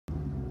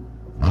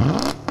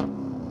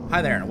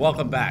Hi there and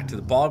welcome back to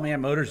the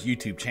Baldman Motors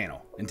YouTube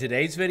channel. In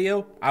today's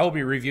video, I will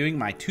be reviewing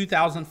my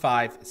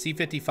 2005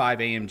 C55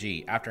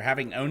 AMG after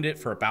having owned it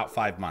for about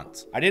 5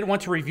 months. I didn't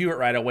want to review it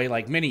right away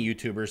like many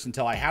YouTubers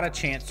until I had a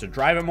chance to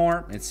drive it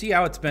more and see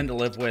how it's been to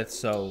live with,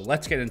 so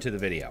let's get into the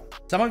video.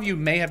 Some of you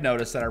may have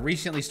noticed that I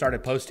recently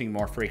started posting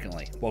more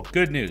frequently. Well,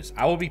 good news,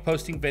 I will be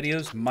posting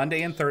videos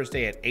Monday and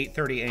Thursday at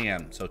 8:30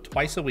 a.m., so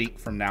twice a week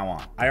from now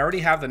on. I already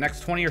have the next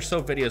 20 or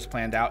so videos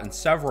planned out and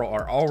several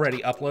are already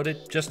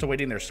uploaded, just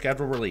awaiting their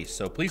scheduled release,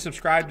 so please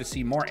subscribe to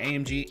see more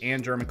AMG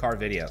and German car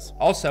videos.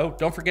 Also,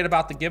 don't forget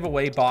about the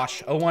giveaway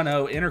Bosch 010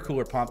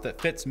 intercooler pump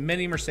that fits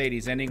mini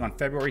Mercedes ending on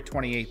February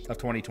 28th of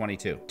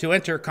 2022. To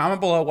enter,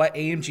 comment below what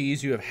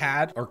AMGs you have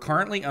had or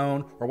currently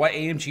own or what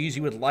AMGs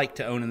you would like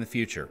to own in the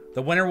future.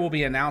 The winner will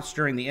be announced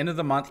during the end of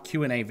the month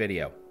Q&A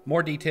video.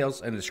 More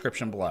details in the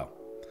description below.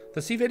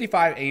 The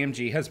C55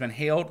 AMG has been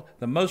hailed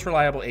the most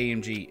reliable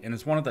AMG and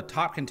is one of the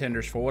top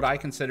contenders for what I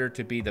consider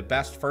to be the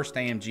best first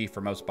AMG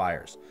for most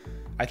buyers.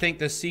 I think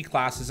this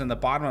C-Class is in the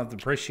bottom of the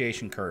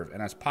depreciation curve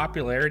and as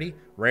popularity,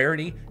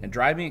 rarity, and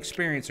driving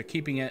experience are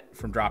keeping it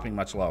from dropping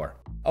much lower.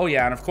 Oh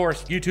yeah, and of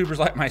course, YouTubers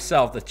like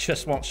myself that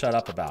just won't shut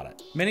up about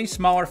it. Many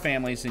smaller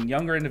families and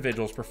younger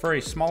individuals prefer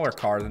a smaller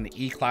car than the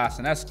E-Class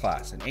and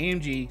S-Class, and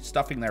AMG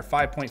stuffing their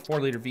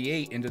 5.4-liter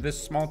V8 into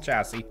this small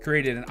chassis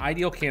created an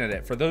ideal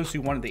candidate for those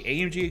who wanted the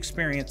AMG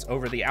experience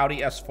over the Audi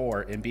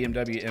S4 and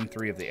BMW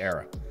M3 of the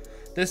era.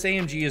 This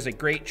AMG is a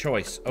great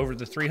choice over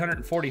the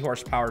 340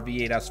 horsepower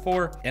V8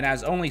 S4, and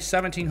as only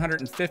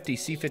 1,750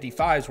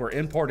 C55s were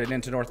imported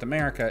into North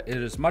America, it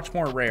is much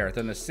more rare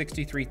than the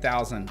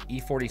 63,000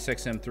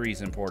 E46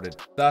 M3s imported,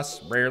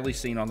 thus rarely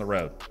seen on the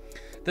road.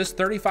 This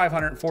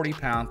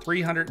 3,540-pound,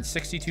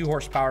 362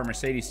 horsepower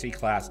Mercedes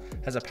C-Class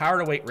has a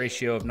power-to-weight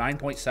ratio of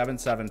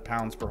 9.77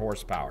 pounds per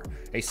horsepower,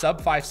 a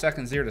sub-5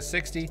 second 0 to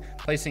 60,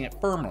 placing it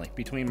firmly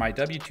between my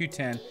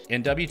W210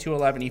 and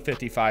W211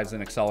 E55s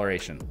in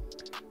acceleration.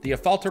 The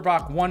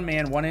Affalterbach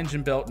one-man,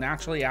 one-engine built,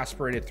 naturally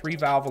aspirated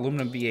 3-valve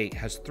aluminum V8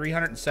 has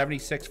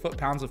 376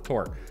 foot-pounds of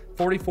torque,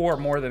 44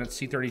 more than its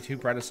C32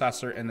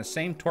 predecessor, and the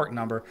same torque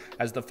number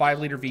as the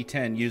 5-liter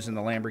V10 used in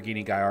the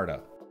Lamborghini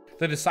Gallardo.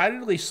 The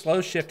decidedly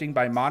slow-shifting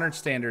by modern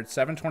standards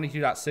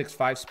 722.6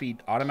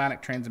 5-speed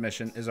automatic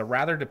transmission is a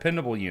rather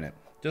dependable unit.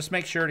 Just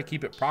make sure to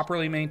keep it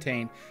properly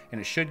maintained, and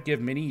it should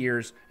give many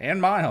years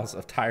and miles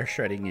of tire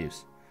shredding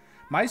use.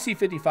 My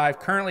C55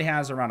 currently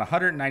has around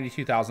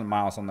 192,000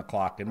 miles on the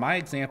clock, and my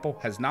example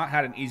has not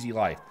had an easy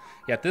life.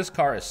 Yet this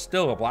car is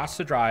still a blast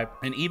to drive,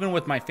 and even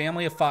with my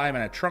family of 5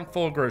 and a trunk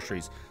full of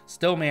groceries,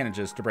 still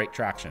manages to break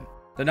traction.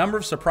 The number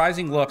of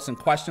surprising looks and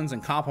questions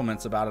and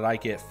compliments about it I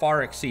get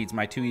far exceeds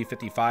my 2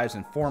 E55s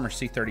and former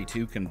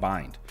C32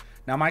 combined.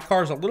 Now my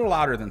car is a little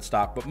louder than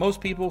stock, but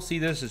most people see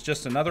this as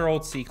just another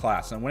old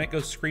C-Class, and when it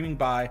goes screaming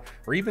by,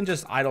 or even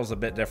just idles a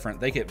bit different,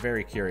 they get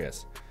very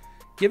curious.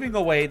 Giving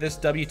away this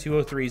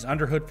W203's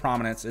underhood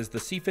prominence is the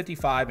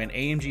C55 and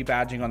AMG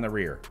badging on the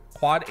rear,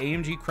 quad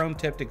AMG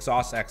chrome-tipped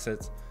exhaust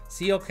exits,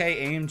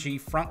 CLK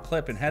AMG front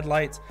clip and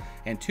headlights,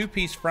 and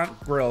 2-piece front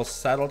grills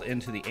settled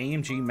into the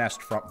AMG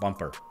meshed front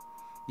bumper.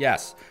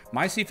 Yes,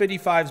 my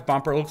C55's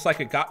bumper looks like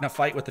it got in a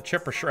fight with the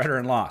chipper shredder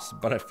and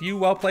lost, but a few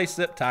well-placed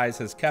zip ties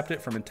has kept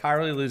it from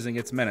entirely losing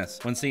its menace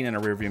when seen in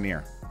a rearview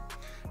mirror.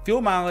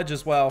 Fuel mileage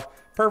as well,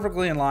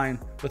 perfectly in line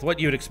with what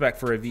you would expect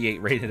for a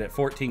V8 rated at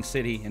 14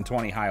 city and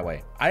 20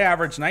 highway. I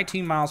averaged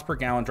 19 miles per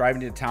gallon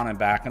driving to town and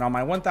back, and on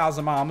my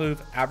 1,000 mile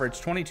move,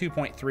 averaged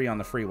 22.3 on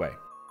the freeway.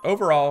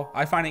 Overall,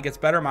 I find it gets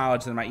better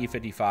mileage than my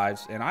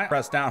E55s, and I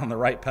press down on the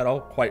right pedal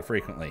quite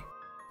frequently.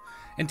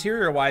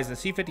 Interior-wise, the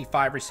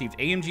C55 received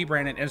AMG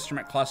branded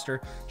instrument cluster,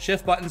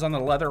 shift buttons on the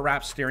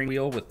leather-wrapped steering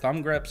wheel with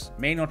thumb grips,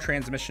 manual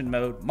transmission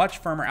mode, much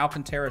firmer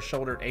Alcantara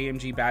shouldered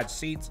AMG badge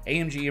seats,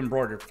 AMG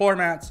embroidered floor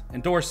mats,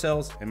 and door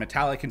sills, and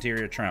metallic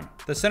interior trim.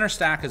 The center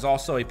stack is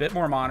also a bit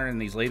more modern than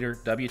these later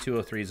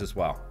W203s as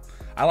well.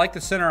 I like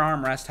the center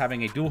armrest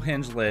having a dual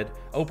hinge lid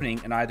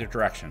opening in either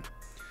direction.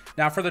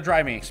 Now for the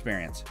driving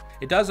experience.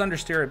 It does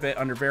understeer a bit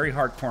under very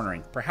hard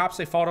cornering, perhaps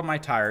a fault of my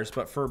tires,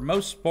 but for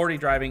most sporty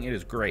driving it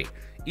is great.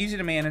 Easy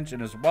to manage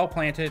and is well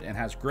planted and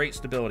has great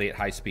stability at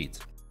high speeds.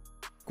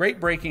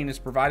 Great braking is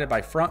provided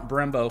by front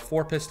Brembo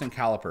 4-piston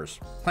calipers,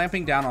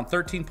 clamping down on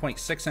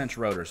 13.6-inch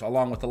rotors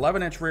along with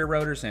 11-inch rear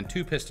rotors and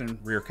 2-piston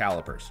rear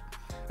calipers.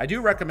 I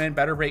do recommend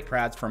better brake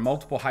pads for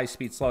multiple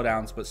high-speed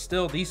slowdowns, but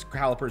still these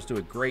calipers do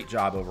a great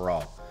job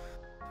overall.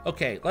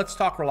 Okay, let's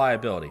talk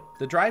reliability.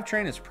 The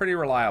drivetrain is pretty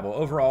reliable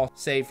overall,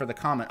 save for the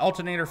common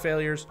alternator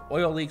failures,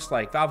 oil leaks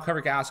like valve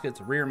cover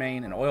gaskets, rear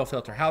main, and oil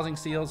filter housing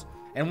seals,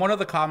 and one of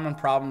the common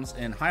problems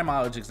in high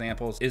mileage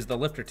examples is the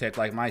lifter tick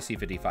like my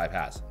C55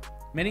 has.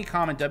 Many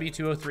common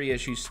W203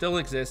 issues still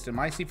exist, and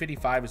my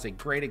C55 is a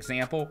great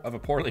example of a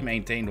poorly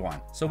maintained one.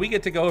 So we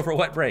get to go over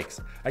what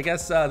breaks. I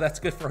guess that's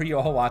good for you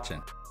all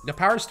watching. The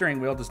power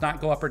steering wheel does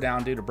not go up or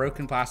down due to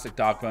broken plastic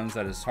dog bones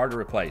that is hard to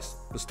replace.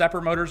 The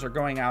stepper motors are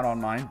going out on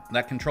mine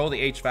that control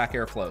the HVAC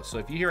airflow, so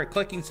if you hear a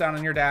clicking sound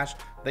on your dash,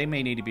 they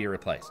may need to be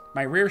replaced.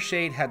 My rear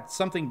shade had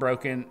something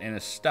broken and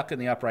is stuck in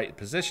the upright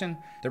position.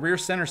 The rear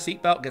center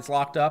seat belt gets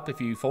locked up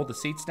if you fold the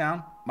seats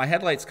down. My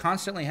headlights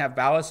constantly have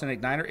ballast and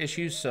igniter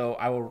issues, so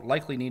I will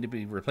likely need to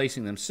be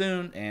replacing them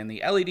soon, and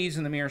the LEDs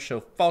in the mirror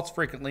show faults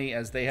frequently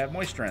as they have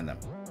moisture in them.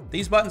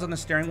 These buttons on the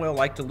steering wheel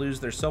like to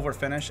lose their silver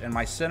finish, and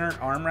my center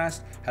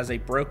armrest has a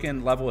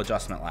broken level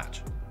adjustment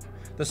latch.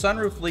 The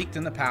sunroof leaked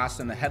in the past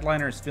and the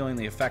headliner is feeling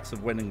the effects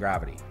of wind and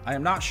gravity. I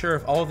am not sure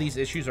if all of these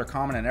issues are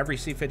common in every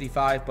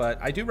C55, but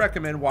I do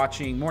recommend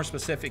watching more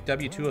specific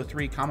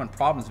W203 common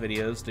problems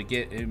videos to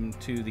get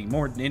into the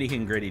more nitty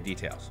and gritty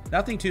details.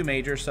 Nothing too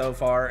major so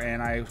far,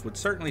 and I would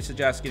certainly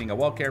suggest getting a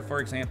well care, for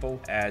example,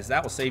 as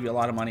that will save you a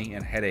lot of money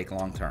and headache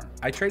long term.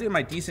 I traded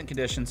my decent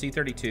condition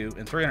C32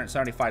 and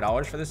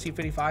 $375 for the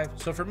C55,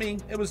 so for me,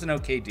 it was an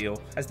okay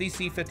deal, as these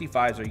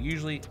C55s are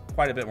usually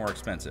quite a bit more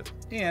expensive,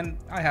 and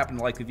I happen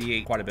to like the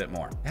V8 quite a bit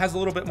more. It has a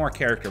little bit more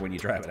character when you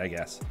drive it, I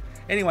guess.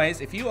 Anyways,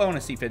 if you own a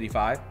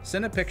C55,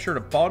 send a picture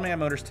to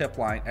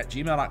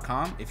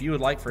baldmanmotorstipline@gmail.com if you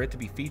would like for it to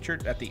be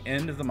featured at the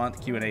end of the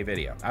month Q&A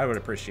video. I would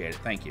appreciate it.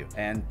 Thank you.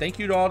 And thank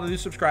you to all the new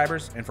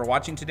subscribers and for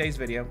watching today's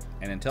video.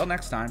 And until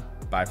next time,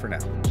 bye for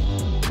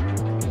now.